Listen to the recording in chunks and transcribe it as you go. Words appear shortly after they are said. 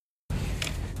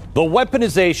The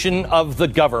weaponization of the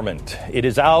government. It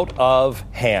is out of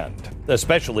hand,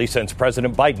 especially since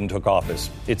President Biden took office.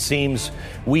 It seems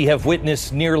we have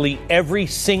witnessed nearly every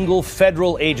single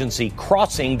federal agency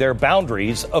crossing their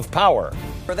boundaries of power.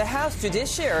 For the House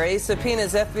Judiciary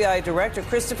subpoenas FBI Director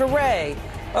Christopher Wray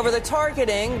over the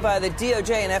targeting by the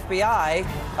DOJ and FBI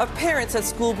of parents at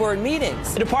school board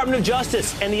meetings. The Department of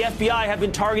Justice and the FBI have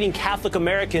been targeting Catholic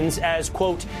Americans as,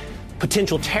 quote,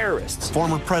 potential terrorists.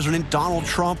 Former President Donald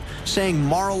Trump saying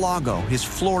Mar-a-Lago, his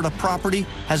Florida property,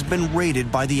 has been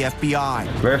raided by the FBI.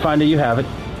 Verifying that you have it.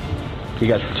 You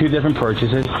got 2 different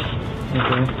purchases.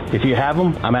 Okay. If you have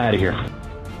them, I'm out of here.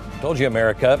 Told you,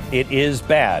 America, it is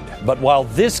bad. But while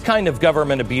this kind of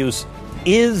government abuse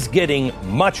is getting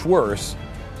much worse,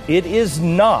 it is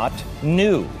not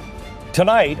new.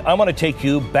 Tonight, I want to take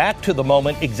you back to the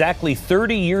moment exactly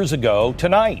 30 years ago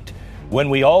tonight, when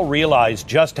we all realized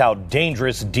just how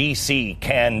dangerous D.C.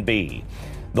 can be.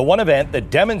 The one event that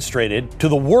demonstrated to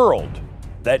the world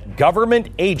that government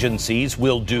agencies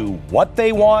will do what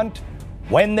they want,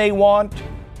 when they want,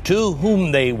 to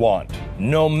whom they want,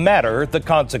 no matter the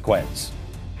consequence.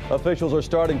 Officials are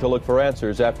starting to look for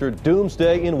answers after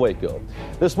doomsday in Waco.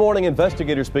 This morning,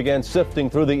 investigators began sifting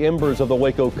through the embers of the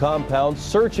Waco compound,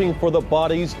 searching for the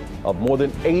bodies of more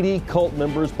than 80 cult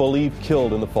members believed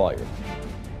killed in the fire.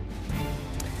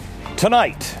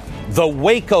 Tonight, the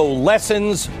Waco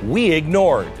lessons we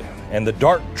ignored and the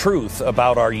dark truth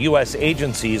about our U.S.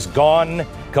 agencies gone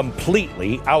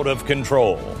completely out of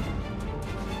control.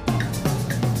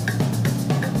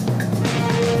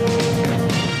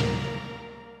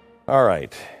 All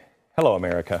right. Hello,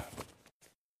 America.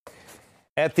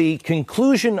 At the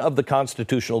conclusion of the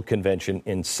Constitutional Convention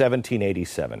in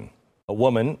 1787, a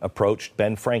woman approached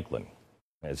Ben Franklin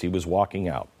as he was walking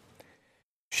out.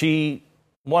 She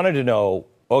wanted to know,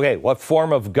 okay, what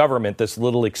form of government this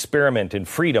little experiment in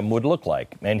freedom would look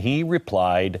like. And he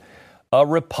replied, "A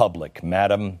republic,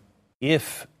 madam,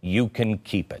 if you can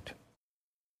keep it."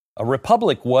 A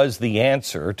republic was the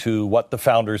answer to what the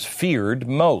founders feared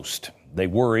most. They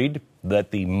worried that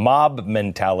the mob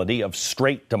mentality of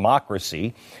straight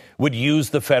democracy would use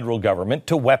the federal government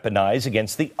to weaponize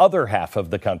against the other half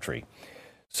of the country.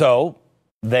 So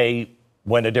they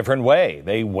went a different way.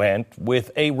 They went with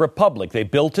a republic. They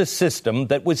built a system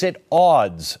that was at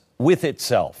odds with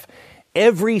itself.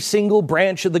 Every single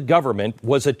branch of the government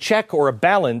was a check or a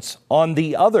balance on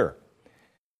the other.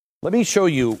 Let me show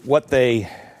you what they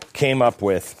came up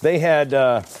with. They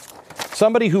had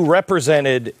somebody who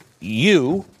represented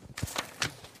you.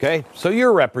 Okay, so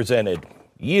you're represented.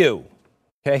 You.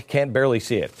 Okay, can't barely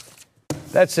see it.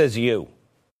 That says you.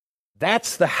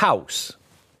 That's the House.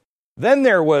 Then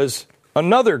there was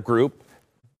another group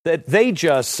that they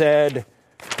just said,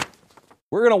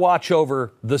 we're going to watch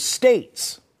over the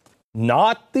states,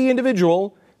 not the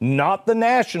individual, not the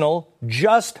national,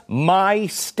 just my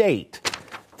state.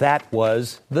 That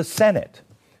was the Senate.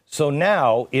 So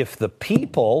now, if the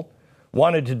people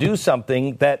wanted to do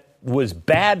something that was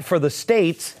bad for the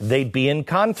states, they'd be in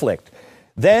conflict.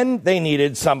 Then they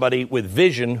needed somebody with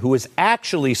vision who was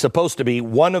actually supposed to be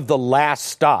one of the last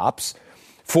stops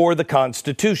for the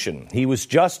Constitution. He was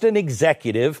just an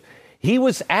executive. He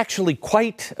was actually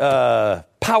quite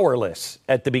powerless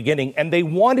at the beginning, and they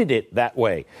wanted it that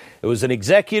way. It was an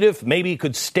executive, maybe he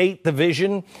could state the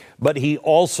vision, but he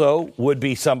also would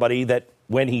be somebody that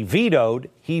when he vetoed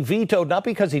not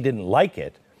because he didn't like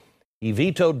it. He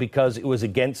vetoed because it was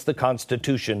against the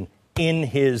Constitution in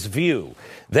his view.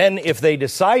 Then if they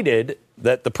decided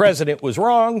that the president was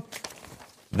wrong,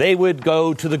 they would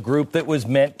go to the group that was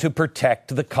meant to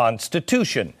protect the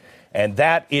Constitution, and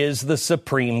that is the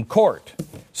Supreme Court.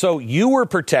 So you were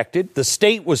protected, the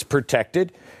state was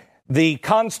protected, the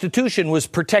Constitution was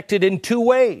protected in 2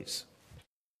 ways.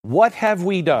 What have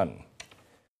we done?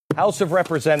 House of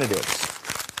Representatives,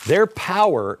 their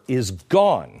power is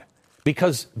gone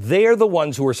because they're the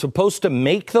ones who are supposed to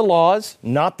make the laws,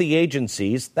 not the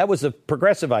agencies. That was a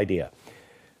progressive idea.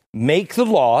 Make the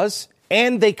laws,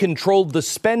 and they controlled the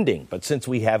spending. But since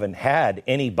we haven't had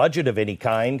any budget of any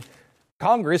kind,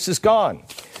 Congress is gone.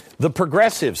 The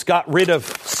progressives got rid of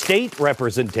state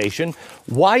representation.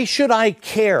 Why should I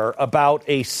care about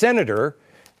a senator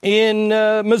in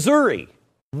Missouri?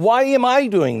 Why am I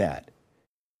doing that?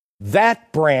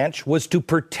 That branch was to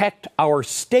protect our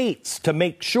states, to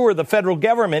make sure the federal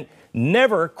government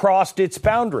never crossed its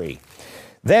boundary.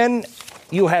 Then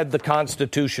you had the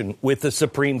Constitution with the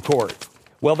Supreme Court.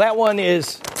 Well, that one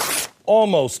is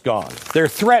almost gone. They're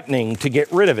threatening to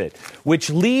get rid of it, which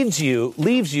leaves you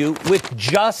with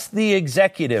just the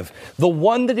executive, the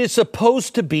one that is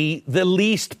supposed to be the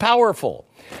least powerful.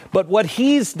 But what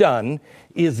he's done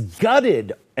is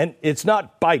gutted, and it's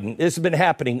not Biden, this has been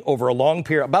happening over a long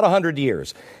period, about 100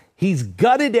 years. He's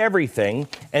gutted everything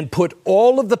and put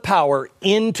all of the power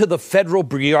into the federal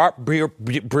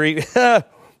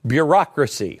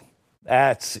bureaucracy.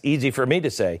 That's easy for me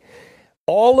to say.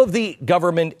 All of the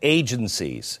government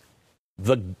agencies,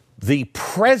 the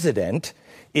president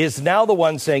is now the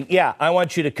one saying, yeah, I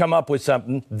want you to come up with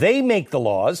something. They make the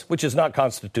laws, which is not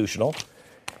constitutional.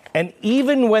 And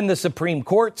even when the Supreme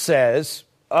Court says,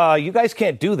 you guys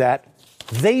can't do that,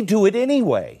 they do it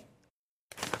anyway.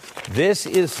 This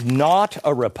is not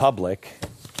a republic.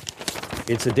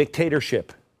 It's a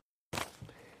dictatorship.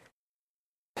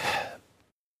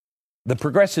 The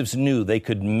progressives knew they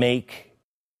could make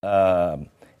a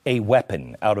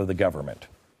weapon out of the government.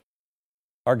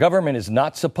 Our government is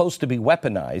not supposed to be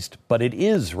weaponized, but it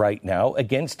is right now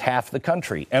against half the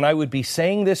country. And I would be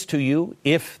saying this to you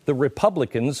if the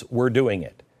Republicans were doing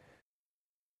it.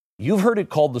 You've heard it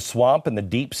called the swamp and the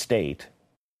deep state,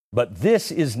 but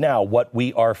this is now what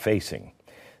we are facing.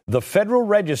 The Federal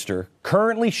Register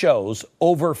currently shows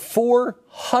over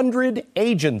 400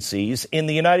 agencies in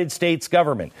the United States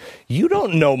government. You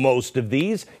don't know most of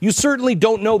these. You certainly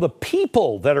don't know the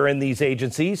people that are in these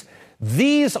agencies.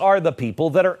 These are the people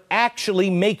that are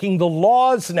actually making the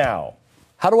laws now.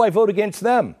 How do I vote against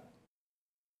them?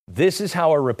 This is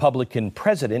how a Republican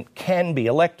president can be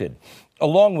elected.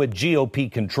 Along with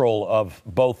GOP control of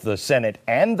both the Senate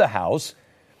and the House,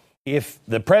 if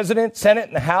the president, Senate,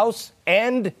 and the House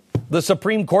and the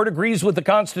Supreme Court agrees with the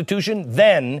Constitution,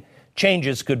 then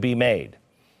changes could be made.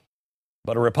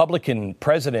 But a Republican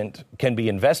president can be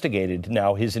investigated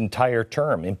now his entire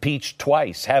term, impeached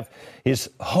twice, have his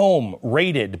home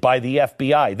raided by the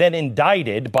FBI, then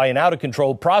indicted by an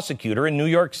out-of-control prosecutor in New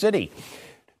York City.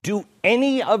 Do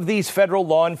any of these federal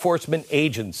law enforcement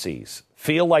agencies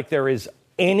feel like there is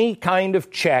any kind of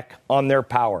check on their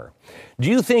power? Do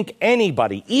you think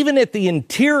anybody, even at the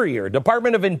Interior,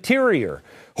 Department of Interior,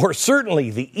 or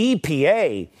certainly the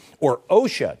EPA or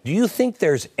OSHA, do you think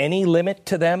there's any limit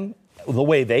to them, the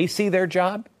way they see their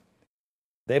job?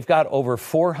 They've got over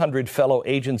 400 fellow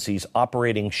agencies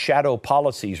operating shadow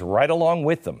policies right along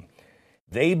with them.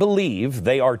 They believe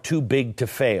they are too big to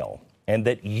fail and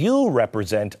that you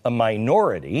represent a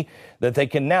minority that they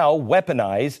can now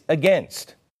weaponize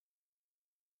against.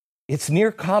 It's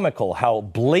near comical how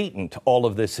blatant all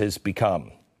of this has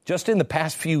become just in the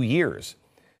past few years.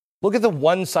 Look at the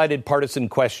one-sided partisan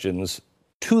questions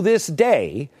to this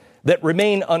day that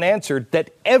remain unanswered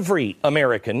that every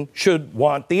American should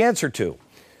want the answer to.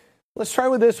 Let's try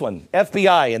with this one.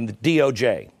 FBI and the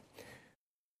DOJ.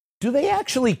 Do they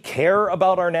actually care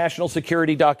about our national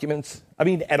security documents? I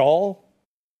mean, at all?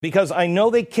 Because I know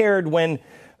they cared when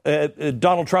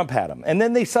Donald Trump had them. And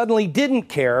then they suddenly didn't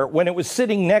care when it was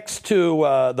sitting next to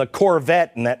the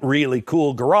Corvette in that really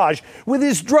cool garage with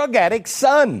his drug addict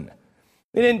son.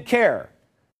 They didn't care.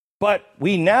 But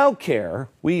we now care,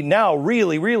 we now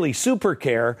really, really super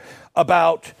care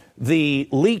about the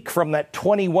leak from that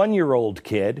 21-year-old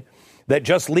kid that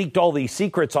just leaked all these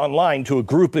secrets online to a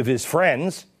group of his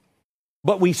friends.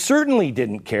 But we certainly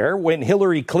didn't care when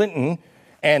Hillary Clinton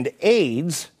and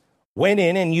aides went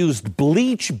in and used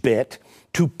BleachBit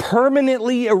to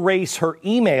permanently erase her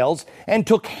emails and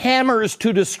took hammers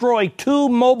to destroy 2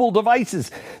 mobile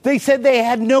devices. They said they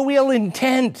had no ill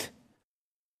intent.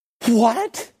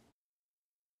 What?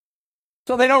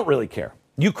 So they don't really care.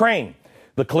 Ukraine,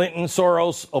 the Clinton,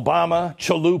 Soros, Obama,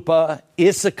 Chalupa,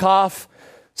 Isikoff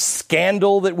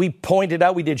scandal that we pointed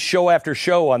out. We did show after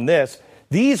show on this.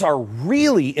 These are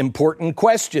really important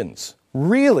questions.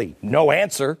 Really. No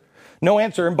answer. No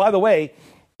answer. And by the way,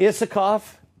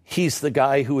 Isikoff, he's the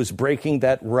guy who was breaking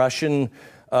that Russian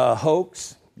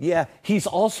hoax. Yeah, he's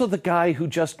also the guy who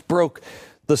just broke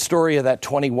the story of that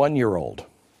 21-year-old.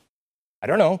 I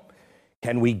don't know.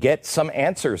 Can we get some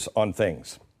answers on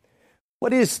things?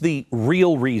 What is the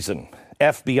real reason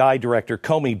FBI Director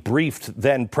Comey briefed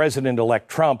then President-elect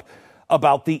Trump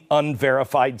about the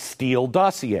unverified Steele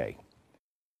dossier?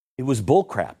 It was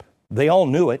bullcrap. They all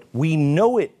knew it. We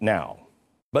know it now.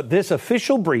 But this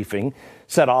official briefing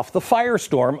set off the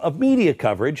firestorm of media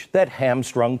coverage that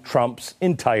hamstrung Trump's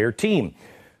entire team.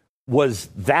 Was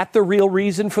that the real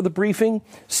reason for the briefing?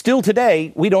 Still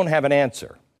today, we don't have an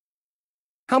answer.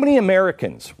 How many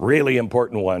Americans, really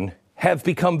important one, have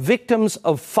become victims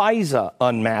of FISA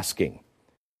unmasking?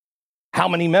 How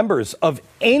many members of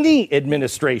any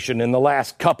administration in the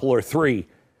last couple or 3?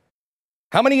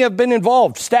 How many have been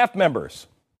involved, staff members?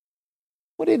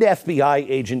 What did FBI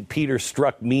agent Peter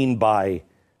Strzok mean by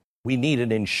we need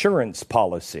an insurance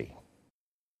policy?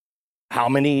 How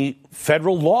many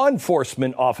federal law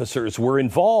enforcement officers were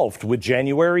involved with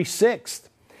January 6th?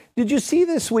 Did you see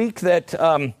this week that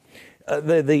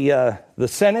the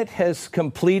Senate has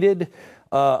completed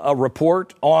a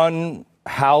report on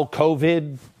how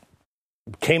COVID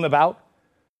came about?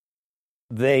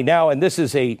 They now, and this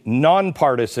is as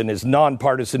nonpartisan as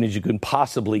you can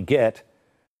possibly get,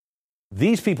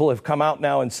 these people have come out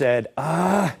now and said,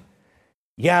 yeah,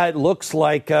 it looks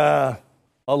like a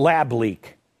lab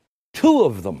leak. 2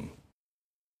 of them.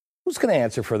 Who's going to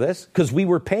answer for this? Because we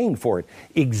were paying for it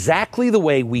exactly the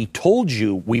way we told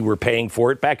you we were paying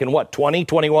for it back in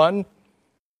 2021?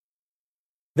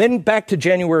 Then back to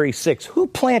January 6th. Who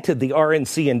planted the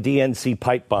RNC and DNC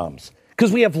pipe bombs?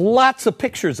 Because we have lots of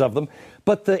pictures of them,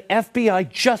 but the FBI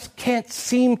just can't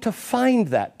seem to find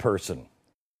that person.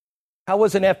 How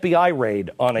was an FBI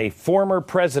raid on a former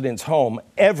president's home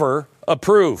ever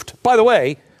approved? By the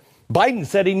way, Biden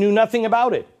said he knew nothing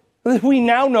about it. We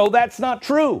now know that's not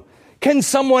true. Can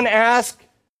someone ask,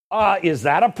 is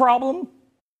that a problem?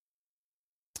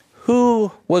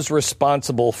 Who was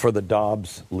responsible for the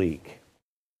Dobbs leak?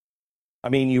 I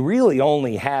mean, you really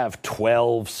only have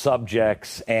 12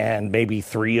 subjects and maybe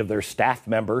 3 of their staff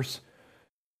members.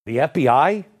 The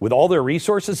FBI, with all their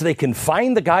resources, they can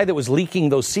find the guy that was leaking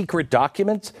those secret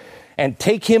documents and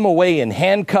take him away in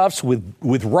handcuffs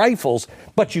with rifles,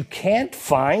 but you can't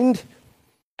find,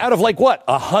 out of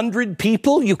 100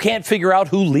 people, you can't figure out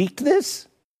who leaked this?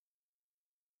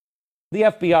 The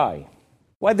FBI,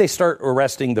 why'd they start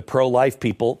arresting the pro-life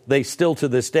people? They still, to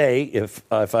this day,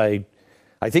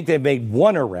 I think they've made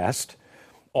one arrest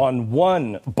on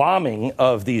one bombing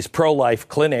of these pro-life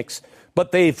clinics,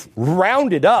 but they've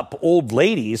rounded up old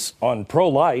ladies on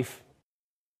pro-life,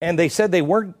 and they said they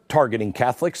weren't targeting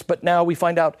Catholics, but now we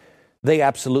find out they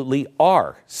absolutely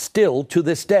are, still to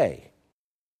this day.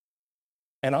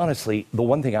 And honestly, the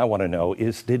one thing I want to know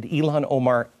is, did Ilhan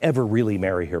Omar ever really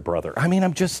marry her brother? I mean,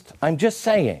 I'm just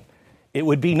saying, it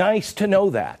would be nice to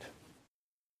know that.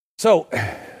 So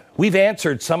we've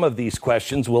answered some of these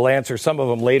questions. We'll answer some of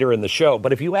them later in the show.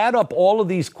 But if you add up all of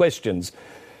these questions,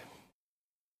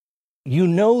 you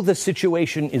know the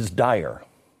situation is dire.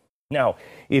 Now,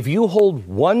 if you hold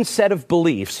one set of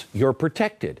beliefs, you're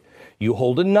protected. You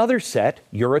hold another set,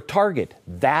 you're a target.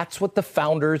 That's what the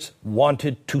founders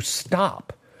wanted to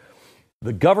stop.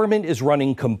 The government is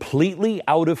running completely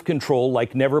out of control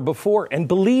like never before. And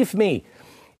believe me,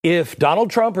 if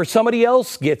Donald Trump or somebody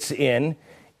else gets in,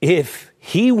 if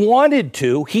he wanted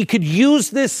to, he could use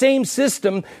this same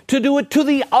system to do it to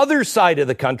the other side of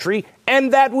the country,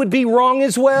 and that would be wrong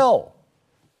as well.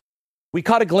 We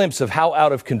caught a glimpse of how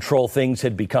out of control things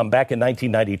had become back in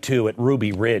 1992 at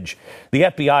Ruby Ridge. The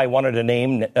FBI wanted to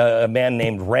name a man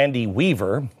named Randy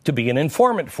Weaver to be an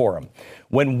informant for him.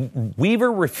 When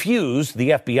Weaver refused,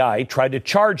 the FBI tried to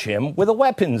charge him with a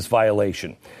weapons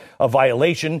violation, a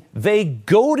violation they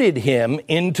goaded him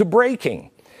into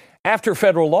breaking. After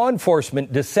federal law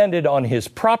enforcement descended on his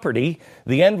property,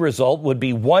 the end result would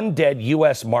be 1 dead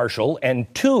U.S. Marshal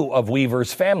and 2 of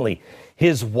Weaver's family.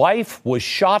 His wife was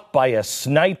shot by a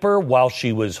sniper while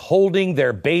she was holding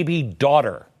their baby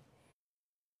daughter.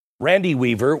 Randy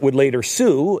Weaver would later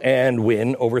sue and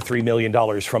win over $3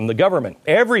 million from the government.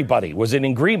 Everybody was in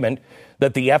agreement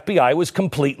that the FBI was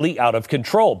completely out of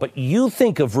control. But you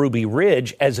think of Ruby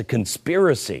Ridge as a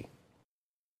conspiracy.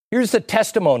 Here's the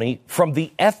testimony from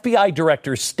the FBI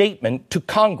director's statement to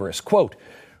Congress. Quote,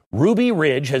 Ruby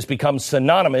Ridge has become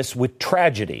synonymous with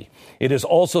tragedy. It has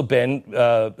also been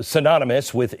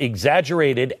synonymous with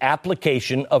exaggerated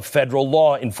application of federal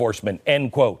law enforcement,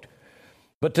 end quote.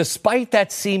 But despite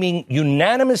that seeming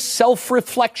unanimous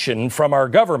self-reflection from our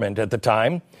government at the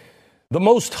time, the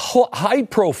most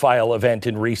high-profile event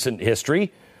in recent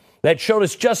history that showed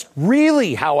us just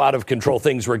really how out of control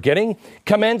things were getting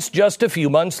commenced just a few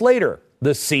months later.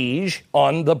 The siege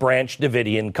on the Branch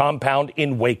Davidian compound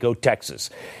in Waco, Texas.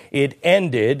 It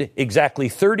ended exactly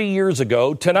 30 years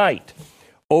ago tonight.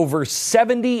 Over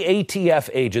 70 ATF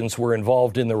agents were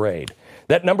involved in the raid.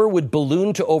 That number would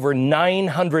balloon to over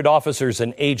 900 officers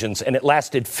and agents, and it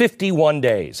lasted 51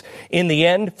 days. In the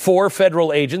end, 4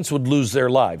 federal agents would lose their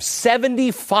lives.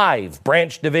 75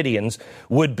 Branch Davidians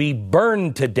would be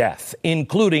burned to death,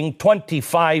 including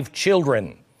 25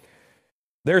 children.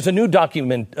 There's a new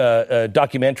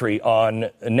documentary on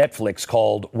Netflix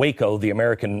called Waco, the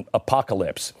American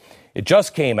Apocalypse. It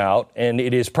just came out, and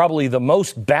it is probably the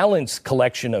most balanced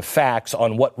collection of facts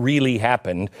on what really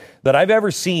happened that I've ever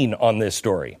seen on this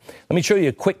story. Let me show you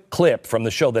a quick clip from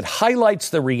the show that highlights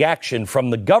the reaction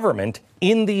from the government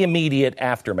in the immediate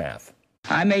aftermath.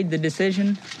 I made the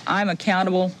decision. I'm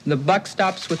accountable. The buck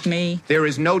stops with me. There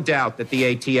is no doubt that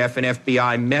the ATF and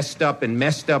FBI messed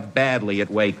up badly at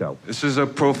Waco. This is a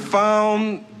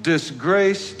profound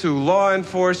disgrace to law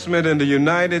enforcement in the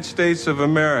United States of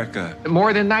America.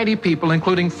 More than 90 people,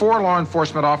 including 4 law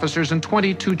enforcement officers and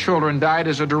 22 children, died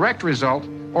as a direct result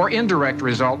or indirect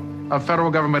result of federal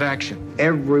government action.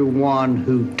 Everyone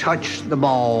who touched the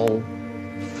ball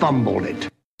fumbled it.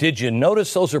 Did you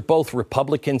notice those are both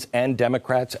Republicans and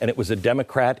Democrats, and it was a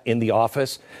Democrat in the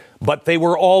office? But they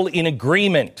were all in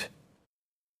agreement.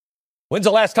 When's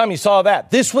the last time you saw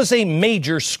that? This was a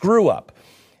major screw-up.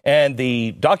 And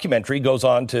the documentary goes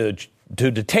on to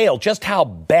detail just how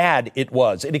bad it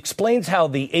was. It explains how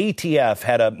the ATF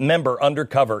had a member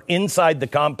undercover inside the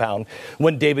compound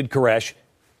when David Koresh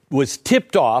was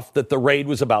tipped off that the raid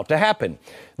was about to happen.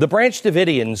 The Branch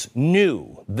Davidians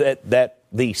knew that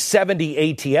the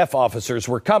 70 ATF officers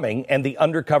were coming, and the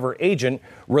undercover agent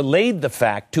relayed the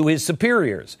fact to his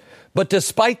superiors. But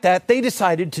despite that, they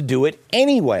decided to do it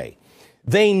anyway.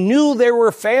 They knew there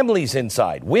were families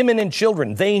inside, women and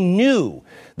children. They knew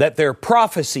that their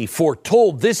prophecy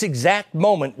foretold this exact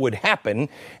moment would happen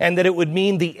and that it would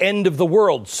mean the end of the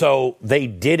world. So they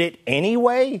did it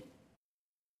anyway?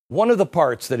 One of the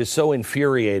parts that is so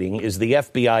infuriating is the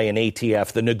FBI and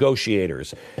ATF, the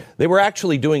negotiators. They were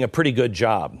actually doing a pretty good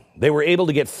job. They were able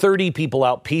to get 30 people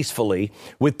out peacefully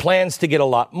with plans to get a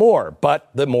lot more.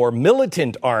 But the more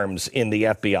militant arms in the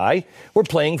FBI were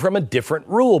playing from a different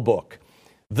rule book.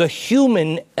 The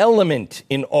human element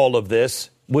in all of this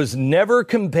was never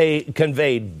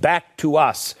conveyed back to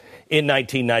us in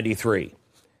 1993.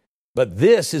 But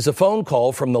this is a phone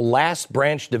call from the last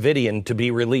Branch Davidian to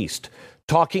be released,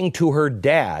 talking to her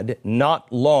dad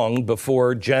not long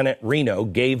before Janet Reno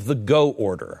gave the go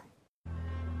order. You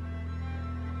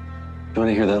want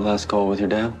to hear that last call with your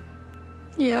dad?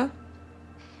 Yeah.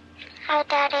 Hi,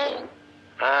 Daddy.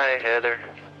 Hi, Heather.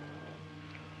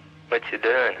 What you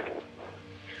doing?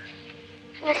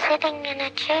 I'm sitting in a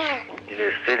chair.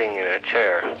 You're just sitting in a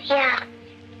chair? Yeah.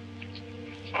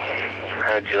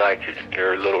 How'd you like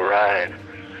your little ride?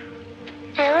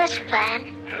 It was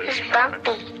fun. It was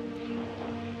bumpy.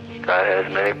 God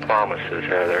has many promises,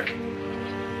 Heather.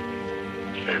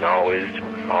 And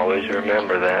always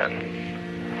remember that.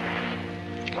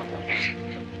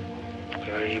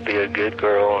 You be a good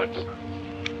girl and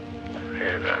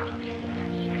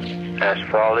ask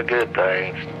for all the good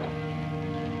things.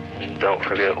 And don't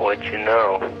forget what you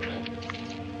know.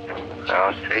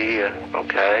 I'll see you,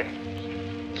 okay?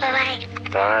 Bye.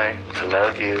 Bye. I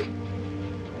love you.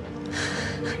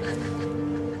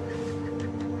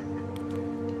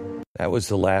 That was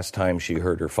the last time she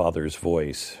heard her father's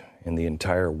voice, and the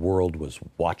entire world was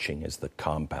watching as the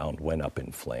compound went up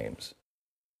in flames.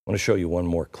 I want to show you one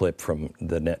more clip from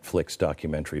the Netflix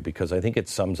documentary because I think it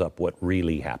sums up what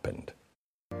really happened.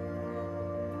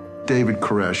 David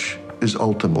Koresh is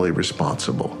ultimately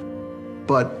responsible,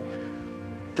 but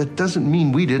that doesn't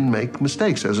mean we didn't make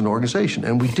mistakes as an organization,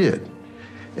 and we did.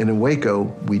 And in Waco,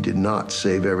 we did not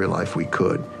save every life we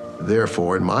could.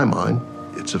 Therefore, in my mind,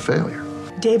 it's a failure.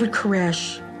 David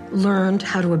Koresh learned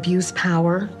how to abuse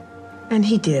power, and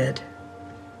he did.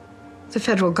 The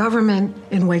federal government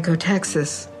in Waco,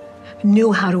 Texas,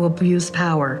 knew how to abuse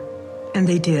power, and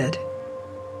they did.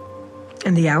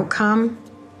 And the outcome?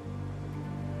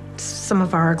 Some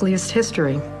of our ugliest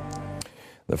history.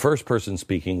 The first person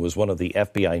speaking was one of the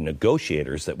FBI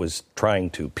negotiators that was trying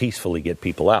to peacefully get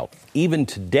people out. Even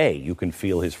today, you can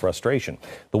feel his frustration.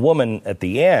 The woman at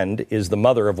the end is the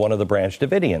mother of one of the Branch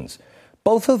Davidians.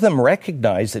 Both of them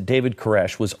recognize that David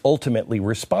Koresh was ultimately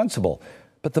responsible,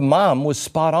 but the mom was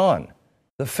spot on.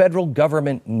 The federal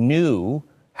government knew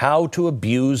how to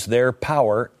abuse their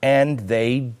power, and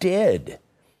they did.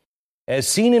 As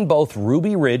seen in both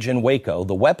Ruby Ridge and Waco,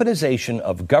 the weaponization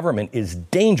of government is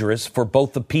dangerous for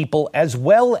both the people as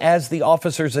well as the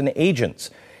officers and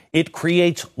agents. It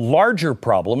creates larger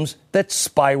problems that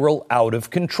spiral out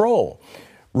of control.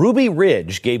 Ruby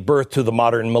Ridge gave birth to the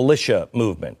modern militia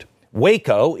movement.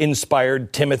 Waco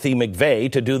inspired Timothy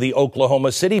McVeigh to do the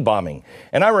Oklahoma City bombing.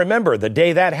 And I remember the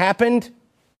day that happened,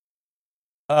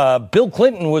 Bill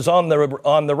Clinton was on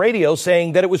the radio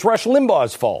saying that it was Rush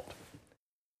Limbaugh's fault.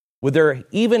 Would there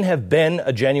even have been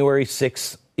a January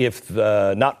 6th if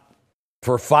not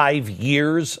for 5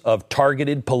 years of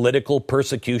targeted political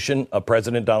persecution of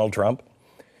President Donald Trump?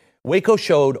 Waco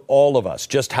showed all of us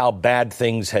just how bad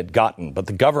things had gotten, but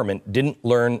the government didn't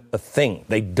learn a thing.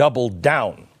 They doubled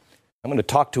down. I'm going to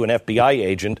talk to an FBI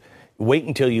agent. Wait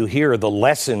until you hear the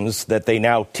lessons that they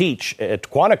now teach at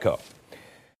Quantico.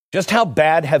 Just how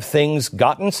bad have things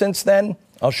gotten since then?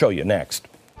 I'll show you next.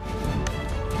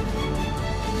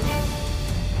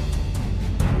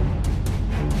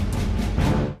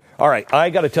 All right, I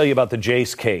got to tell you about the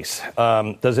Jace case.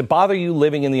 Does it bother you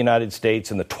living in the United States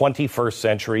in the 21st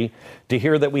century to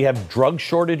hear that we have drug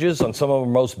shortages on some of our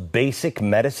most basic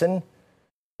medicine?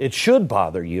 It should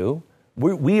bother you.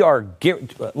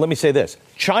 Let me say this.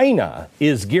 China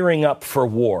is gearing up for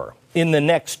war. In the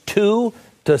next 2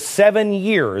 to 7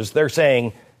 years, they're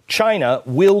saying China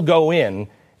will go in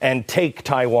and take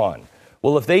Taiwan.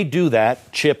 Well, if they do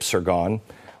that, chips are gone.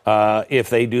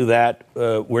 If they do that,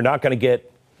 we're not going to get,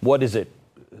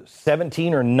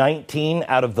 17 or 19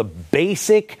 out of the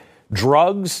basic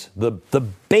drugs, the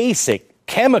basic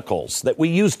chemicals that we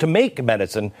use to make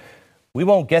medicine. We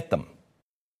won't get them.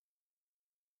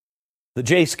 The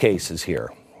Jace case is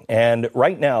here. And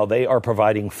right now, they are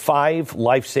providing 5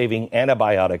 life-saving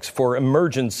antibiotics for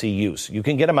emergency use. You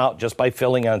can get them out just by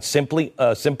filling out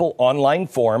a simple online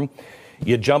form.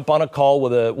 You jump on a call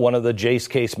with one of the Jace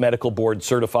Case Medical Board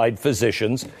certified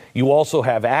physicians. You also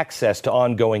have access to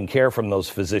ongoing care from those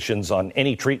physicians on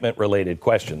any treatment-related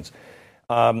questions.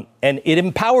 And it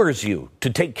empowers you to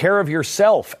take care of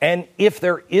yourself. And if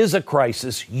there is a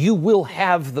crisis, you will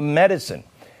have the medicine.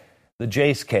 The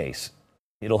Jace Case.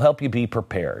 It'll help you be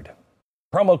prepared.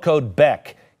 Promo code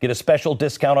Beck. Get a special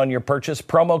discount on your purchase.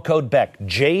 Promo code Beck.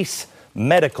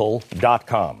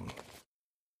 JaceMedical.com.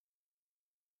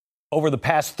 Over the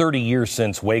past 30 years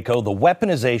since Waco, the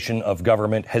weaponization of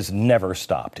government has never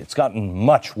stopped. It's gotten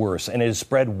much worse, and it has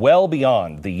spread well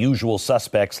beyond the usual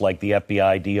suspects like the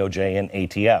FBI, DOJ, and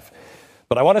ATF.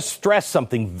 But I want to stress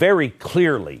something very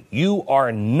clearly. You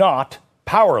are not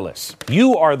powerless.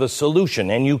 You are the solution,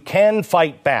 and you can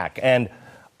fight back. And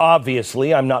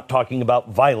obviously, I'm not talking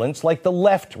about violence like the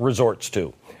left resorts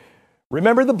to.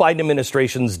 Remember the Biden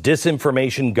administration's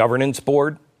Disinformation Governance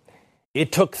Board?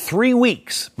 It took 3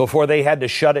 weeks before they had to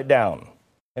shut it down.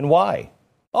 And why?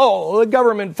 Oh, the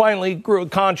government finally grew a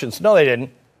conscience. No, they didn't.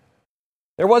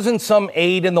 There wasn't some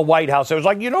aide in the White House that was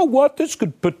like, you know what, this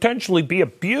could potentially be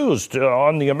abused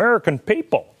on the American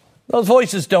people. Those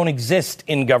voices don't exist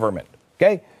in government,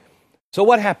 okay? So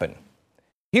what happened?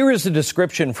 Here is a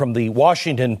description from the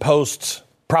Washington Post's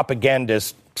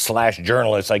propagandist /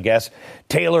 journalist, I guess,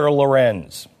 Taylor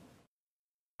Lorenz.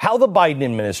 How the Biden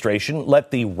administration let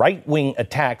the right-wing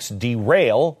attacks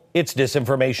derail its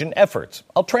disinformation efforts.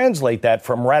 I'll translate that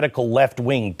from radical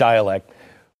left-wing dialect.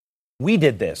 We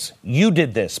did this. You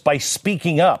did this by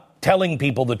speaking up, telling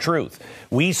people the truth.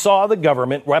 We saw the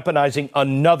government weaponizing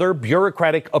another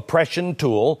bureaucratic oppression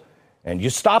tool, and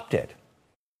you stopped it.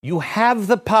 You have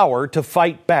the power to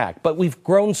fight back, but we've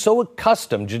grown so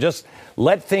accustomed to just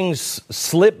let things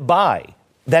slip by.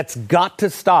 That's got to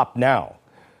stop now.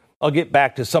 I'll get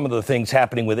back to some of the things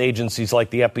happening with agencies like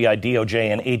the FBI,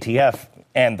 DOJ, and ATF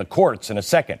and the courts in a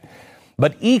second.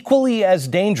 But equally as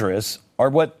dangerous are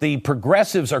what the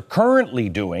progressives are currently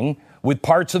doing with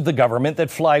parts of the government that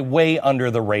fly way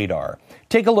under the radar.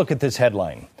 Take a look at this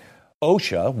headline.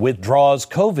 OSHA withdraws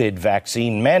COVID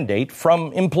vaccine mandate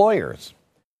from employers.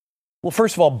 Well,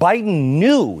 first of all, Biden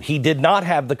knew he did not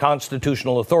have the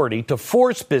constitutional authority to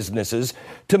force businesses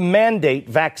to mandate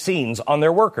vaccines on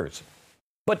their workers.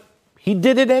 But he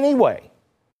did it anyway.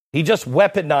 He just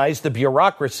weaponized the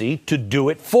bureaucracy to do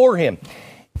it for him.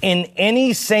 In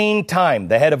any sane time,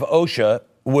 the head of OSHA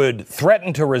would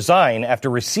threaten to resign after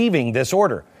receiving this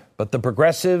order. But the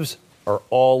progressives are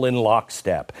all in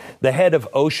lockstep. The head of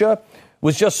OSHA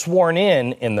was just sworn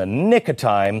in the nick of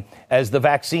time as the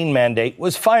vaccine mandate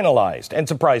was finalized. And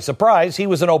surprise, surprise, he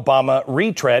was an Obama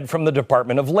retread from the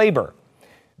Department of Labor.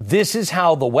 This is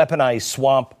how the weaponized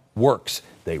swamp works.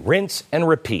 They rinse and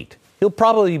repeat. He'll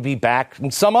probably be back in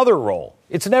some other role.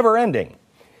 It's never ending.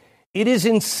 It is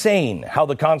insane how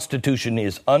the Constitution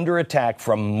is under attack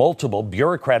from multiple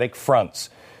bureaucratic fronts.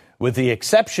 With the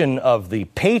exception of the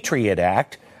Patriot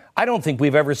Act, I don't think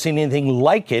we've ever seen anything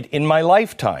like it in my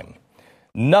lifetime.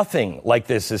 Nothing like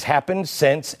this has happened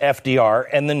since FDR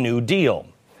and the New Deal.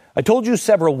 I told you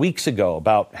several weeks ago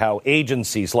about how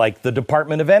agencies like the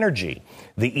Department of Energy,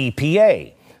 the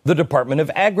EPA, the Department of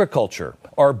Agriculture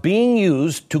are being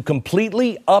used to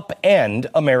completely upend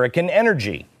American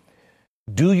energy.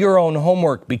 Do your own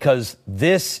homework because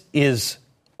this is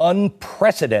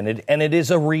unprecedented and it is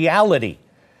a reality.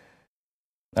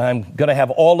 I'm going to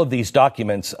have all of these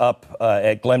documents up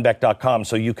at glennbeck.com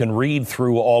so you can read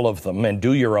through all of them and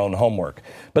do your own homework.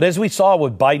 But as we saw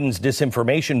with Biden's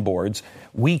disinformation boards,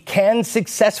 we can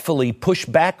successfully push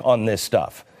back on this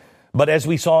stuff. But as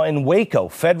we saw in Waco,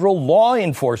 federal law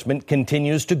enforcement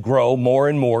continues to grow more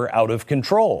and more out of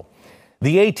control.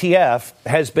 The ATF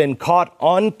has been caught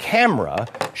on camera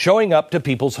showing up to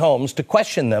people's homes to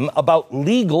question them about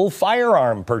legal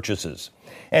firearm purchases.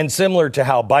 And similar to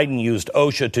how Biden used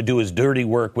OSHA to do his dirty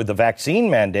work with the vaccine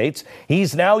mandates,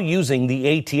 he's now using the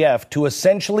ATF to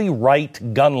essentially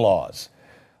write gun laws.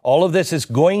 All of this is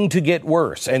going to get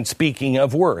worse. And speaking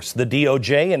of worse, the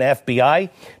DOJ and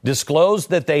FBI disclosed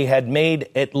that they had made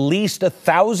at least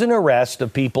 1,000 arrests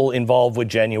of people involved with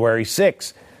January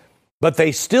 6th. But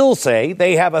they still say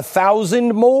they have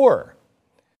 1,000 more.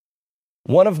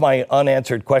 One of my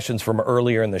unanswered questions from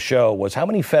earlier in the show was how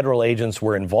many federal agents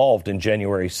were involved in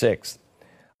January 6th?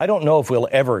 I don't know if we'll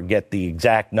ever get the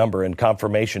exact number and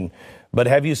confirmation, but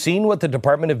have you seen what the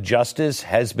Department of Justice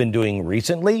has been doing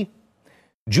recently?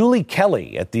 Julie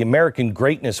Kelly at the American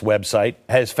Greatness website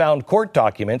has found court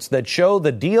documents that show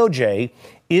the DOJ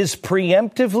is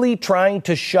preemptively trying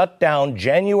to shut down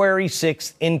January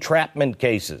 6th entrapment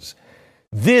cases.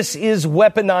 This is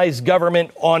weaponized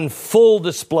government on full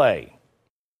display.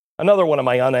 Another one of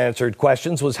my unanswered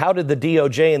questions was how did the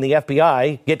DOJ and the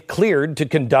FBI get cleared to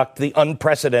conduct the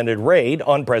unprecedented raid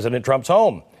on President Trump's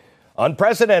home?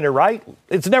 Unprecedented, right?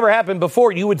 It's never happened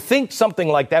before. You would think something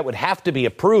like that would have to be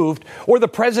approved or the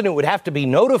president would have to be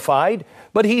notified,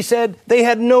 but he said they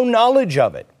had no knowledge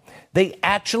of it. They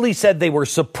actually said they were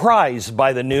surprised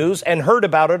by the news and heard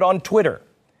about it on Twitter,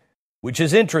 which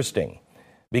is interesting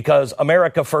because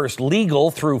America First Legal,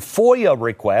 through FOIA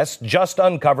requests, just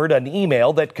uncovered an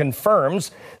email that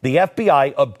confirms the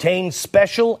FBI obtained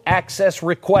special access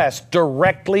requests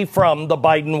directly from the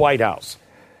Biden White House.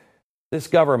 This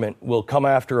government will come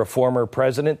after a former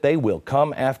president. They will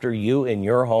come after you in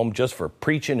your home just for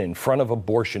preaching in front of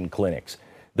abortion clinics.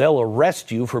 They'll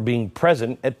arrest you for being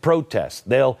present at protests.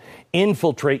 They'll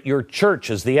infiltrate your church,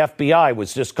 as the FBI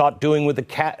was just caught doing with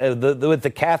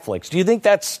the Catholics. Do you think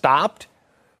that's stopped?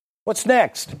 What's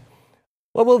next?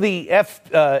 What will the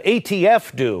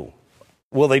ATF do?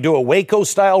 Will they do a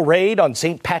Waco-style raid on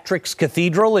St. Patrick's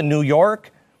Cathedral in New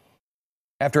York?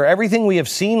 After everything we have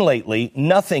seen lately,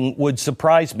 nothing would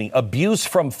surprise me. Abuse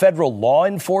from federal law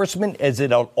enforcement is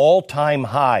at an all-time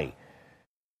high.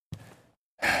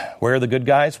 Where are the good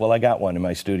guys? Well, I got one in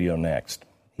my studio next.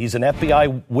 He's an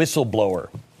FBI whistleblower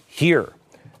here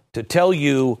to tell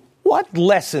you what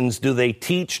lessons do they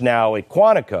teach now at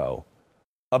Quantico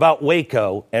about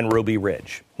Waco and Ruby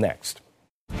Ridge. Next.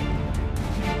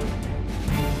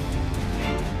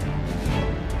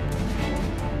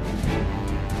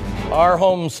 Our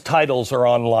home's titles are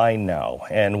online now,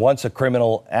 and once a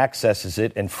criminal accesses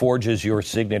it and forges your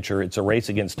signature, it's a race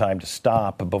against time to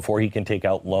stop before he can take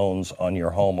out loans on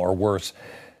your home, or worse,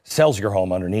 sells your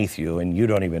home underneath you and you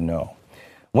don't even know.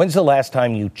 When's the last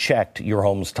time you checked your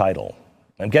home's title?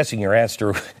 I'm guessing your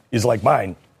answer is like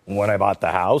mine, when I bought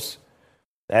the house.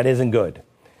 That isn't good.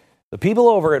 The people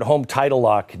over at Home Title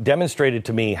Lock demonstrated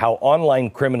to me how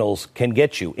online criminals can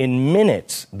get you. In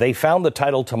minutes, they found the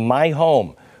title to my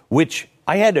home, which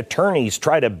I had attorneys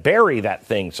try to bury that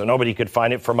thing so nobody could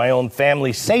find it for my own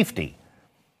family's safety.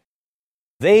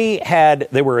 They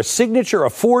were a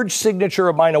forged signature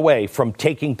of mine away from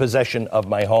taking possession of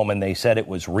my home, and they said it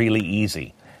was really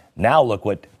easy. Now look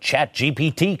what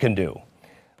ChatGPT can do.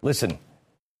 Listen,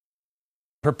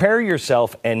 prepare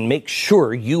yourself and make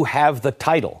sure you have the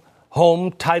title.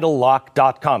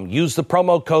 HomeTitleLock.com. Use the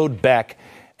promo code Beck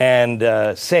and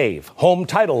save.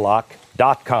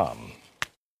 HomeTitleLock.com.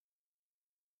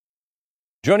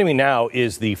 Joining me now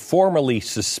is the formerly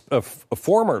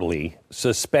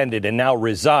suspended and now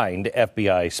resigned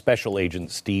FBI Special Agent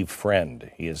Steve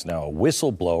Friend. He is now a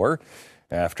whistleblower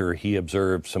after he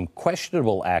observed some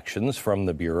questionable actions from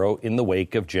the Bureau in the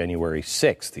wake of January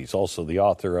 6th. He's also the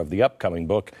author of the upcoming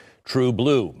book, True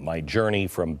Blue, My Journey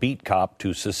from Beat Cop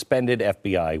to Suspended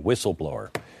FBI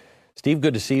Whistleblower. Steve,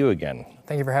 good to see you again.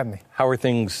 Thank you for having me. How are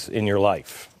things in your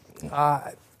life?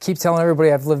 Keep telling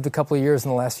everybody I've lived a couple of years in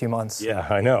the last few months. Yeah,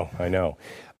 I know.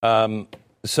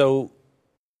 So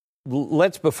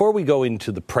before we go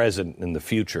into the present and the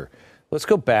future, let's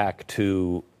go back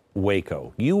to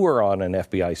Waco. You were on an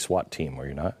FBI SWAT team, were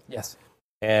you not? Yes.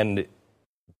 And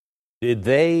did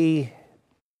they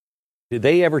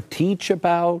ever teach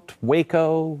about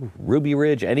Waco, Ruby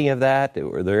Ridge, any of that?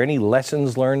 Were there any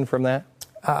lessons learned from that?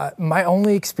 My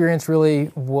only experience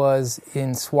really was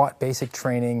in SWAT basic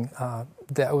training.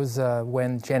 That was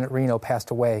when Janet Reno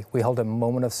passed away. We held a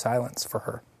moment of silence for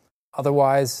her.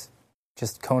 Otherwise,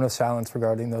 just cone of silence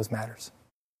regarding those matters.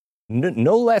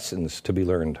 No lessons to be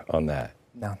learned on that?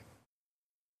 No.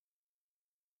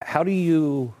 How do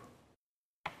you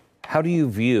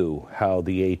view how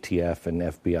the ATF and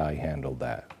FBI handled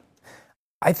that?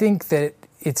 I think that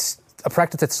it's a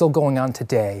practice that's still going on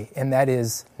today, and that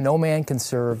is no man can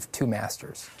serve two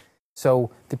masters.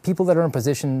 So the people that are in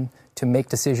position to make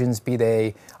decisions, be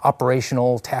they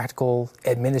operational, tactical,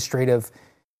 administrative.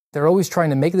 They're always trying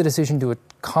to make the decision to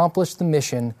accomplish the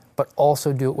mission, but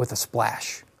also do it with a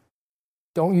splash.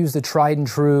 Don't use the tried and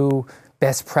true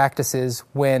best practices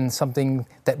when something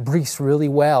that briefs really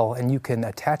well and you can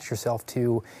attach yourself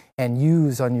to and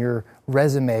use on your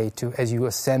resume to as you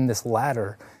ascend this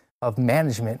ladder of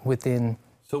management within.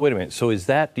 So wait a minute. So is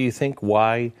that, do you think,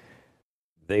 why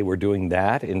they were doing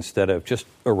that instead of just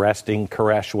arresting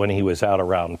Koresh when he was out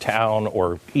around town,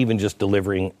 or even just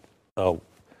delivering a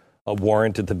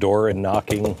warrant at the door and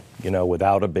knocking,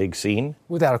 without a big scene?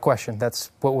 Without a question.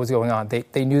 That's what was going on.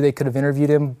 They knew they could have interviewed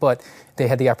him, but they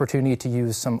had the opportunity to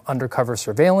use some undercover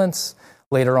surveillance,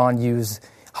 later on use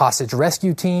hostage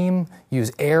rescue team,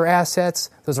 use air assets.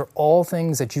 Those are all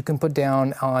things that you can put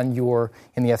down on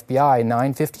in the FBI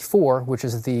 954, which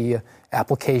is the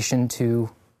application to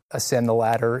ascend the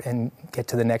ladder and get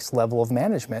to the next level of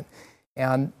management.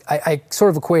 And I sort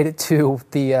of equate it to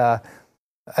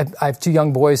I have two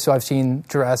young boys, so I've seen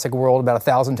Jurassic World about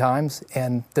 1,000 times,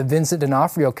 and the Vincent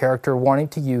D'Onofrio character wanting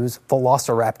to use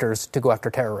velociraptors to go after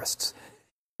terrorists.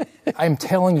 I'm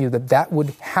telling you that would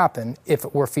happen if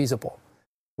it were feasible.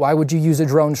 Why would you use a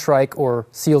drone strike or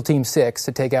SEAL Team 6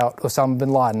 to take out Osama bin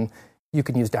Laden? You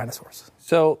can use dinosaurs.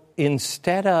 So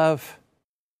instead of,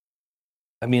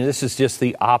 this is just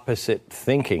the opposite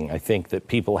thinking, I think, that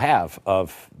people have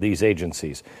of these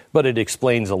agencies. But it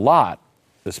explains a lot,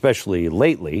 especially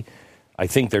lately. I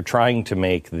think they're trying to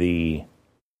make the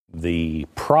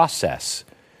process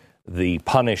the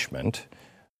punishment.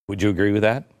 Would you agree with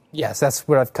that? Yes, that's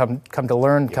what I've come to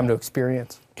learn, come to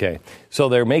experience. Okay, so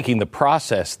they're making the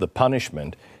process the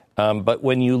punishment. But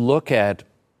when you look at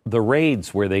the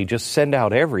raids where they just send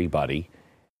out everybody,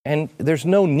 and there's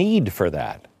no need for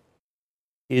that.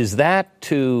 Is that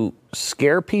to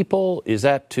scare people? Is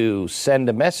that to send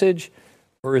a message?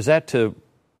 Or is that to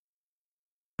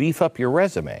beef up your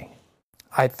resume?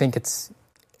 I think it's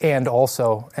and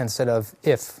also instead of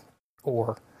if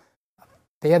or.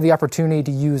 They have the opportunity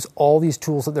to use all these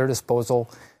tools at their disposal.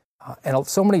 And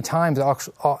so many times,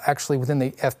 actually within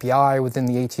the FBI, within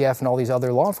the ATF, and all these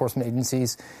other law enforcement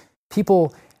agencies,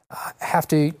 people have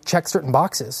to check certain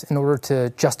boxes in order to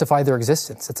justify their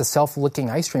existence. It's a self-licking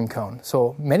ice cream cone.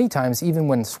 So many times, even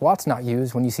when SWAT's not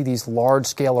used, when you see these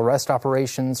large-scale arrest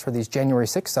operations for these January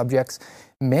 6th subjects,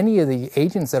 many of the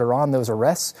agents that are on those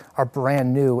arrests are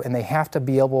brand new, and they have to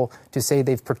be able to say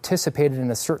they've participated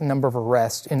in a certain number of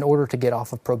arrests in order to get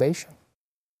off of probation.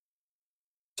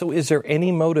 So is there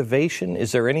any motivation?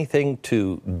 Is there anything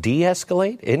to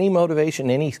de-escalate? Any motivation,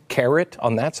 any carrot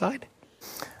on that side?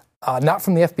 Not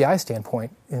from the FBI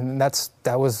standpoint, and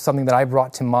that was something that I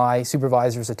brought to my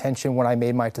supervisor's attention when I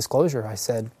made my disclosure. I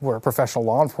said, we're a professional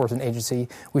law enforcement agency.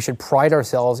 We should pride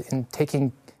ourselves in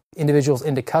taking individuals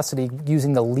into custody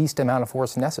using the least amount of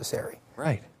force necessary.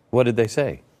 Right. What did they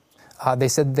say? They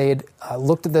said they had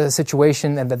looked at the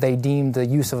situation and that they deemed the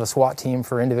use of a SWAT team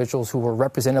for individuals who were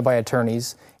represented by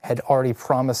attorneys had already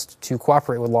promised to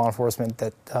cooperate with law enforcement,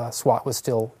 that SWAT was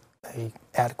still an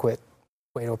adequate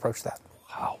way to approach that.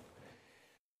 Wow.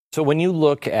 So when you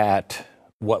look at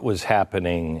what was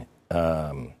happening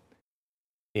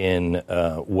in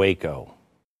Waco,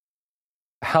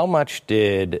 how much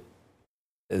did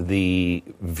the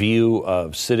view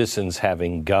of citizens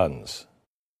having guns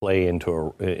play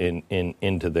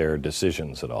into their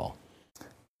decisions at all?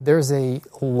 There's a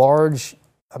large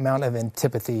amount of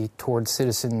antipathy towards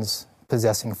citizens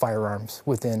possessing firearms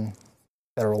within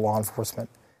federal law enforcement.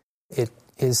 It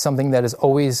is something that is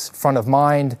always front of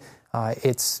mind.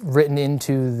 It's written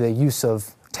into the use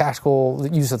of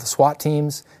use of the SWAT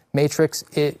teams matrix.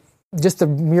 Just the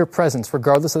mere presence,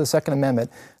 regardless of the Second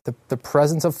Amendment, the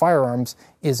presence of firearms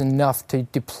is enough to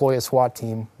deploy a SWAT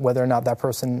team, whether or not that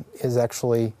person is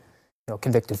actually,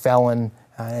 convicted felon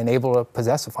and able to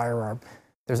possess a firearm.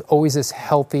 There's always this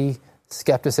healthy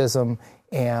skepticism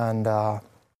and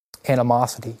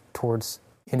animosity towards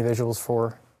individuals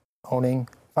for owning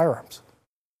firearms.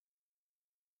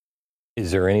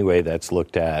 Is there any way that's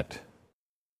looked at?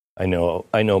 I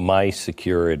know my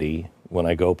security, when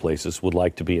I go places, would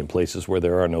like to be in places where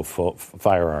there are no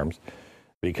firearms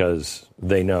because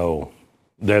they know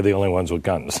they're the only ones with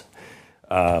guns.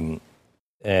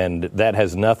 And that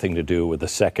has nothing to do with the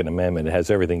Second Amendment. It has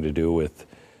everything to do with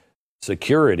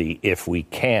security, if we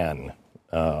can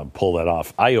pull that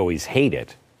off. I always hate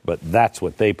it, but that's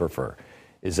what they prefer.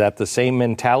 Is that the same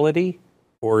mentality,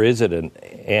 or is it an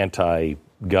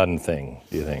anti-gun thing,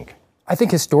 do you think? I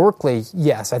think historically,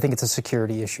 yes, I think it's a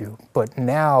security issue. But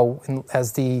now,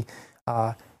 as the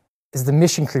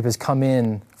mission creep has come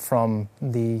in from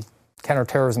the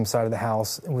counterterrorism side of the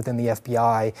house within the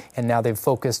FBI, and now they've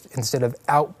focused, instead of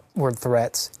outward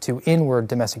threats, to inward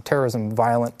domestic terrorism,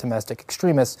 violent domestic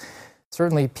extremists.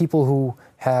 Certainly people who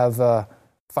have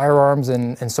firearms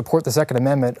and support the Second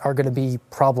Amendment are going to be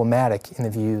problematic in the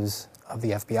views of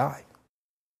the FBI.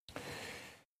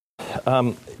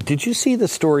 Did you see the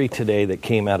story today that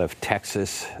came out of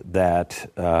Texas that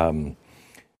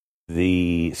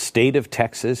the state of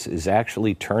Texas is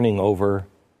actually turning over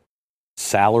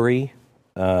salary?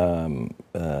 I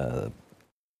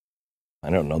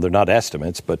don't know, they're not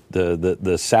estimates, but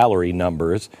the salary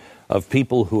numbers of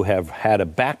people who have had a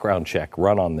background check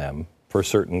run on them for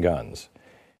certain guns.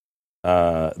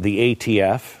 The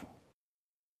ATF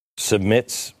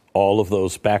submits all of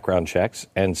those background checks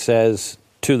and says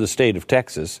to the state of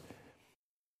Texas,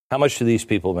 how much do these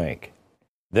people make?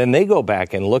 Then they go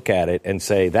back and look at it and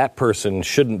say that person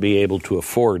shouldn't be able to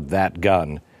afford that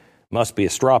gun, must be a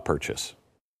straw purchase.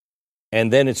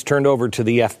 And then it's turned over to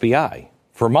the FBI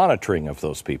for monitoring of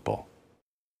those people.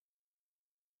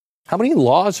 How many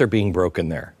laws are being broken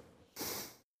there?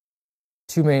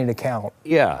 Too many to count.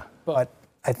 Yeah. But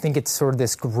I think it's sort of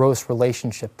this gross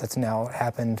relationship that's now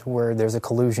happened where there's a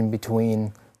collusion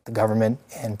between the government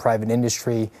and private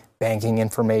industry, banking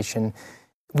information.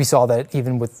 We saw that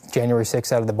even with January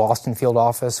 6th out of the Boston field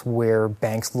office, where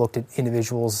banks looked at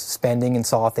individuals' spending and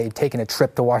saw if they'd taken a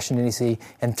trip to Washington, D.C.,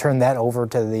 and turned that over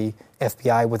to the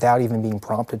FBI without even being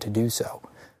prompted to do so.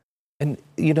 And,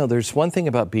 you know, there's one thing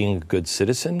about being a good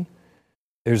citizen.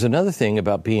 There's another thing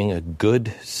about being a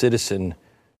good citizen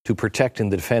to protect and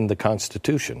defend the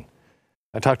Constitution.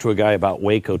 I talked to a guy about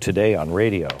Waco today on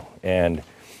radio, and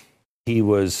he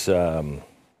was a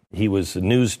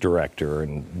news director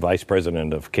and vice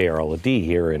president of KRLD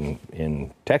here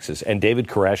in Texas. And David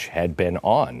Koresh had been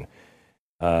on,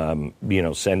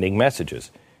 sending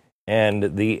messages.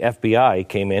 And the FBI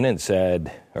came in and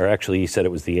said, or actually he said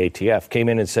it was the ATF, came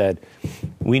in and said,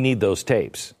 we need those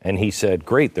tapes. And he said,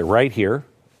 great, they're right here.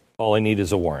 All I need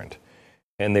is a warrant.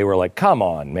 And they were like, come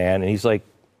on, man. And he's like,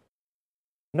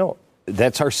 no,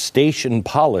 that's our station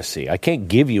policy. I can't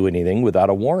give you anything without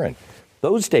a warrant.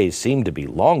 Those days seem to be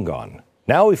long gone.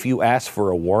 Now, if you ask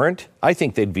for a warrant, I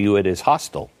think they'd view it as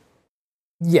hostile.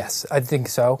 Yes, I think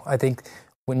so. I think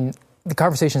when the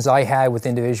conversations I had with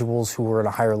individuals who were at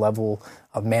a higher level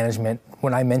of management,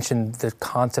 when I mentioned the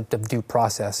concept of due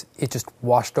process, it just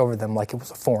washed over them like it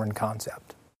was a foreign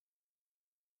concept.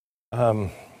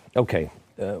 Okay.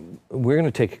 We're going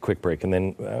to take a quick break, and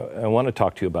then I want to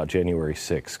talk to you about January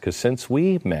 6th, because since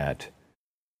we met,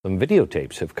 some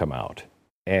videotapes have come out.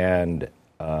 And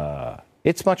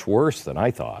it's much worse than I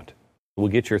thought. We'll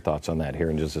get your thoughts on that here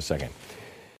in just a second.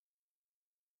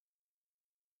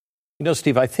 You know,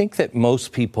 Steve, I think that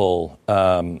most people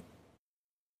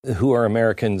who are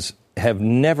Americans have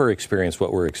never experienced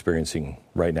what we're experiencing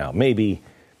right now. Maybe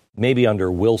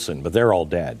under Wilson, but they're all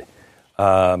dead.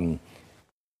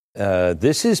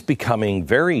 This is becoming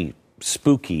very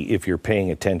spooky if you're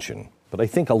paying attention. But I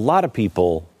think a lot of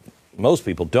people, most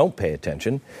people, don't pay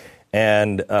attention.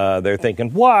 And they're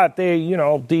thinking, what?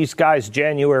 These guys,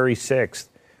 January 6th.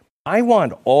 I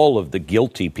want all of the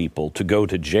guilty people to go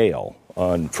to jail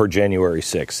for January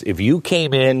 6th. If you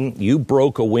came in, you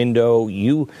broke a window,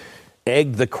 you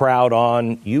egged the crowd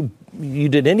on, you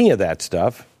did any of that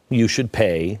stuff, you should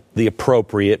pay the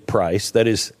appropriate price that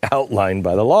is outlined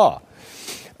by the law.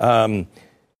 And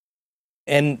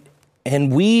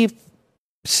we've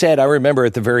said, I remember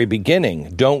at the very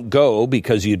beginning, don't go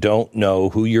because you don't know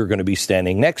who you're going to be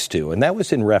standing next to. And that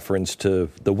was in reference to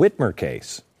the Whitmer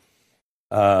case,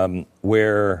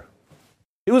 where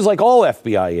it was like all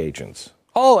FBI agents.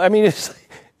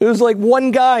 It was like one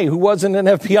guy who wasn't an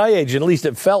FBI agent. At least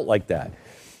it felt like that.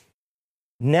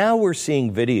 Now we're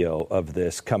seeing video of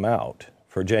this come out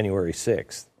for January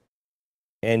 6th.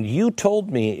 And you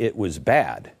told me it was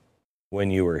bad when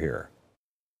you were here.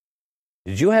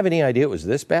 Did you have any idea it was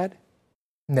this bad?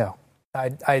 No.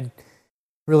 I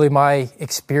really, my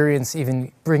experience,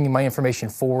 even bringing my information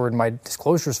forward, my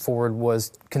disclosures forward,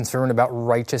 was concerned about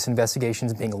righteous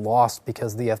investigations being lost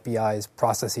because the FBI's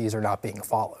processes are not being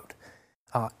followed.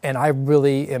 And I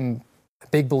really am a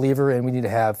big believer in we need to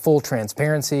have full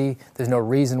transparency. There's no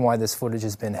reason why this footage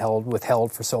has been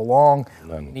withheld for so long.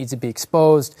 None. It needs to be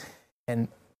exposed. And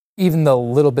even the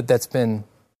little bit that's been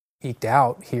eked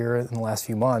out here in the last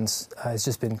few months has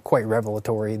just been quite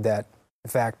revelatory that, in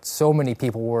fact, so many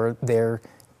people were there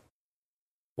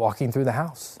walking through the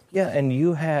house. Yeah, and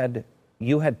you had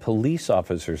police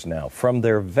officers now from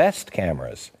their vest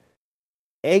cameras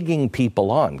egging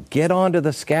people on. Get onto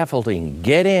the scaffolding.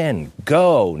 Get in.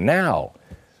 Go now.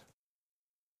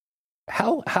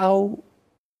 How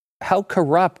how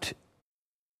corrupt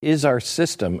is our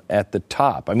system at the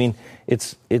top? I mean,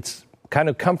 it's kind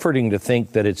of comforting to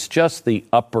think that it's just the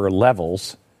upper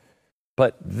levels,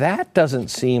 but that doesn't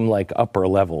seem like upper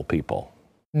level people.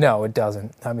 No, it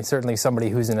doesn't. I mean, certainly somebody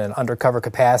who's in an undercover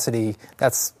capacity,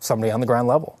 that's somebody on the ground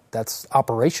level. That's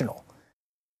operational.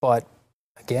 But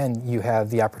again, you have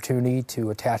the opportunity to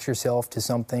attach yourself to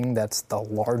something that's the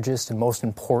largest and most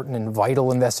important and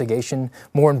vital investigation,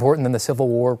 more important than the Civil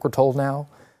War, we're told now.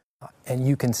 And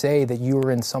you can say that you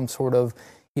are in some sort of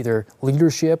either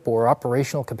leadership or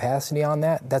operational capacity on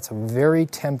that. That's a very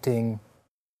tempting.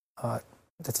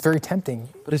 That's very tempting.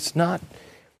 But it's not.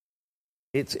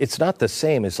 It's not the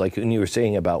same as like when you were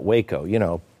saying about Waco. You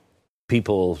know,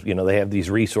 people. You know, they have these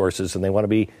resources and they want to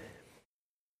be.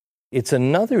 It's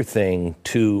another thing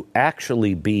to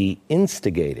actually be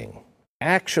instigating,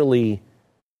 actually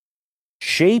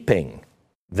shaping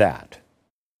that,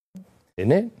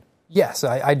 isn't it? Yes,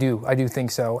 I do. I do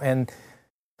think so. And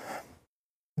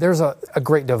there's a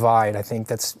great divide, I think,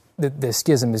 the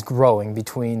schism is growing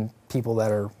between people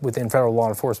that are within federal law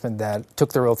enforcement that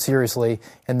took their oath seriously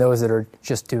and those that are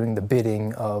just doing the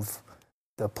bidding of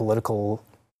the political.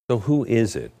 So who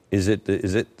is it? Is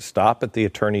it stop at the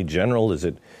Attorney General? Is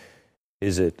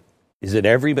it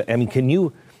everybody? I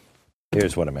mean,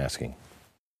 here's what I'm asking.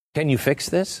 Can you fix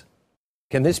this?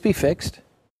 Can this be fixed?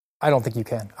 I don't think you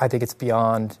can. I think it's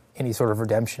beyond any sort of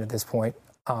redemption at this point.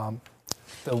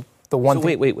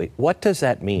 Wait. What does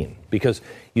that mean? Because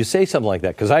you say something like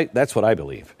that, because that's what I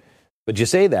believe. But you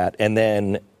say that, and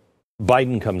then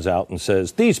Biden comes out and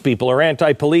says, these people are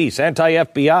anti-police,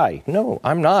 anti-FBI. No,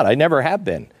 I'm not. I never have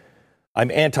been. I'm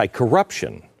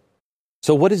anti-corruption.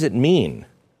 So what does it mean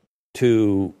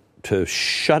to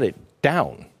shut it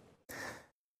down?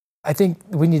 I think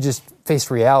we need to just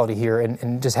face reality here,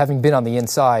 and just having been on the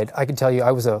inside, I can tell you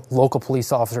I was a local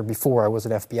police officer before I was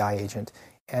an FBI agent,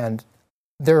 and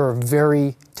there are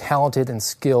very talented and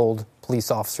skilled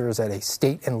police officers at a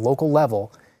state and local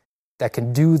level that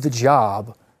can do the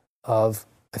job of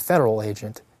a federal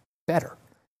agent better.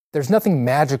 There's nothing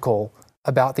magical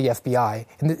about the FBI.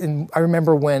 And I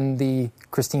remember when the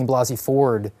Christine Blasey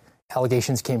Ford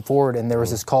allegations came forward and there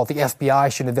was this call, the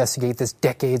FBI should investigate this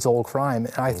decades-old crime.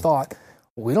 And I thought,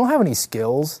 we don't have any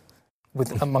skills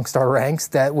amongst our ranks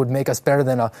that would make us better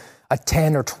than a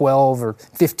 10 or 12 or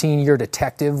 15-year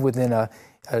detective within a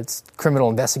criminal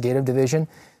investigative division.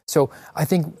 So I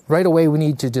think right away we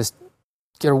need to just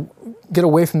get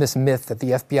away from this myth that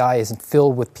the FBI isn't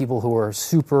filled with people who are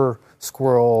super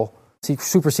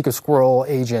secret squirrel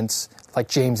agents like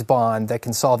James Bond that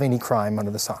can solve any crime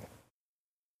under the sun.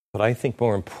 But I think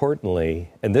more importantly,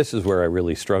 and this is where I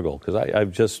really struggle, because I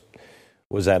just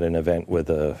was at an event with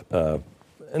an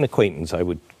acquaintance. I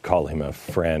would call him a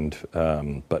friend,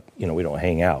 but we don't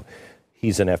hang out.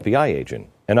 He's an FBI agent,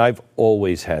 and I've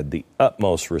always had the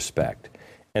utmost respect.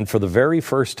 And for the very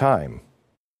first time,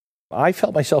 I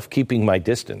felt myself keeping my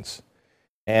distance.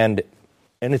 And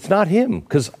it's not him,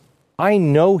 because I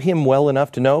know him well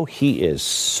enough to know he is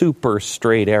super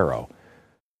straight arrow.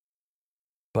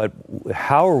 But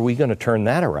how are we going to turn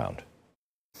that around?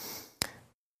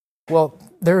 Well,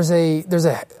 there's a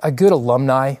good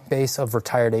alumni base of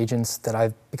retired agents that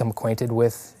I've become acquainted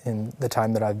with in the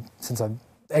time that since I've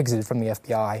exited from the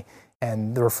FBI.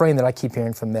 And the refrain that I keep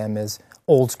hearing from them is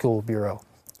old school bureau,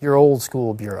 your old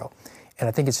school bureau. And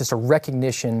I think it's just a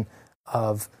recognition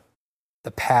of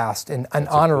the past and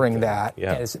honoring that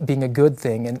as being a good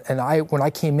thing. And when I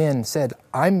came in, said,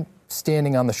 I'm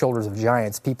standing on the shoulders of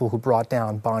giants, people who brought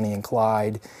down Bonnie and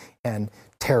Clyde and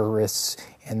terrorists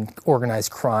and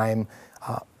organized crime.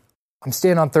 I'm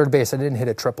staying on third base. I didn't hit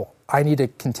a triple. I need to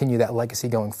continue that legacy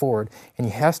going forward. And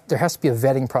there has to be a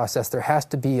vetting process. There has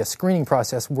to be a screening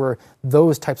process where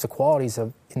those types of qualities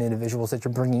in individuals that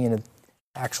you're bringing in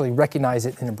actually recognize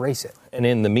it and embrace it. And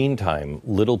in the meantime,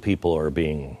 little people are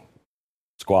being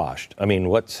squashed. I mean,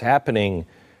 what's happening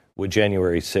with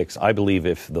January 6th, I believe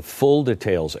if the full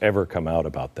details ever come out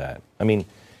about that, I mean,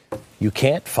 you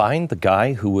can't find the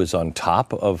guy who was on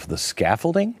top of the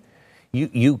scaffolding.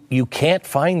 You can't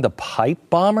find the pipe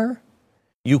bomber.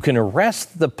 You can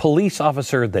arrest the police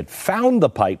officer that found the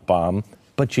pipe bomb,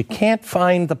 but you can't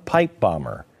find the pipe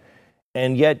bomber.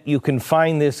 And yet you can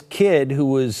find this kid who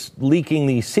was leaking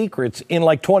these secrets in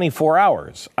like 24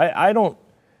 hours. I don't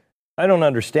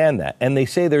understand that. And they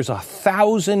say there's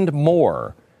 1,000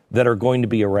 more that are going to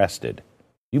be arrested.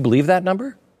 You believe that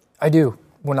number? I do.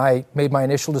 When I made my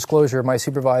initial disclosure, my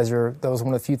supervisor, that was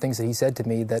one of the few things that he said to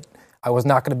me, that I was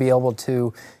not going to be able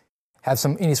to have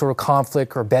any sort of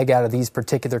conflict or beg out of these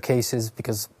particular cases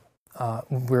because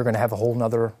we're going to have a whole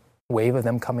nother wave of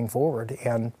them coming forward.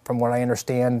 And from what I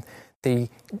understand, the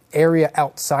area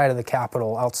outside of the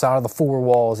Capitol, outside of the four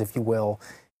walls, if you will,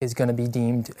 is going to be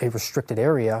deemed a restricted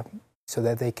area so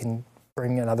that they can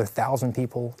bring another 1,000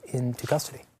 people into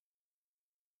custody.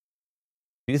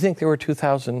 Do you think there were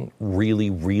 2,000 really,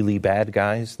 really bad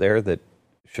guys there that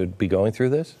should be going through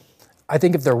this? I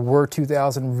think if there were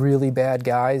 2,000 really bad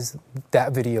guys,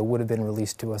 that video would have been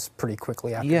released to us pretty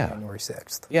quickly after January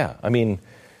 6th. Yeah, I mean,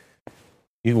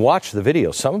 you watch the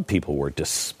video. Some people were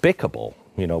despicable,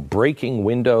 breaking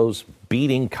windows,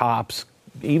 beating cops,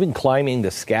 even climbing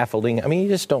the scaffolding. I mean, you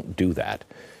just don't do that.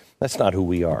 That's not who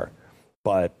we are.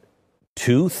 But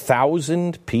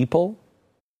 2,000 people?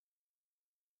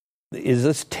 Is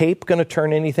this tape going to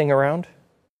turn anything around?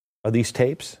 Are these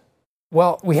tapes?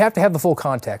 Well, we have to have the full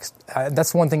context.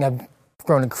 That's one thing I've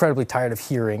grown incredibly tired of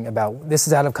hearing about. This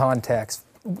is out of context.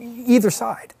 Either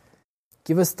side.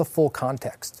 Give us the full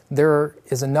context. There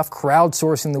is enough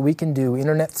crowdsourcing that we can do,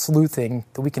 internet sleuthing,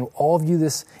 that we can all view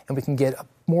this and we can get a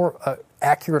more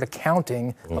accurate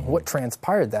accounting of what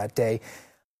transpired that day.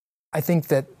 I think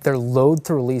that they're loath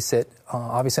to release it,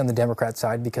 obviously on the Democrat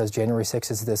side, because January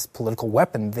 6th is this political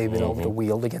weapon they've been able to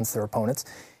wield against their opponents.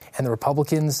 And the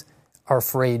Republicans are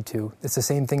afraid to. It's the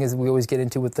same thing as we always get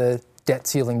into with the debt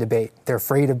ceiling debate. They're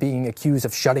afraid of being accused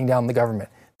of shutting down the government.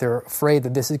 They're afraid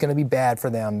that this is going to be bad for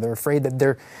them. They're afraid that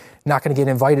they're not going to get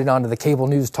invited onto the cable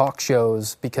news talk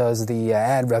shows because the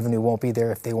ad revenue won't be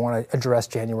there if they want to address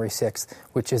January 6th,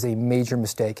 which is a major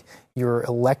mistake. You're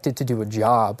elected to do a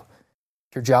job.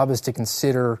 Your job is to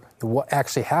consider what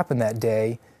actually happened that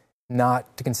day,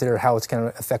 not to consider how it's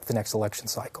going to affect the next election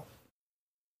cycle.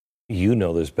 You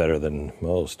know this better than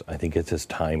most. I think it's just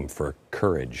time for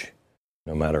courage.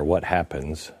 No matter what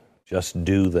happens, just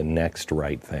do the next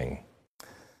right thing.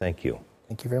 Thank you.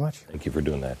 Thank you very much. Thank you for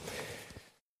doing that.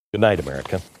 Good night,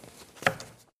 America.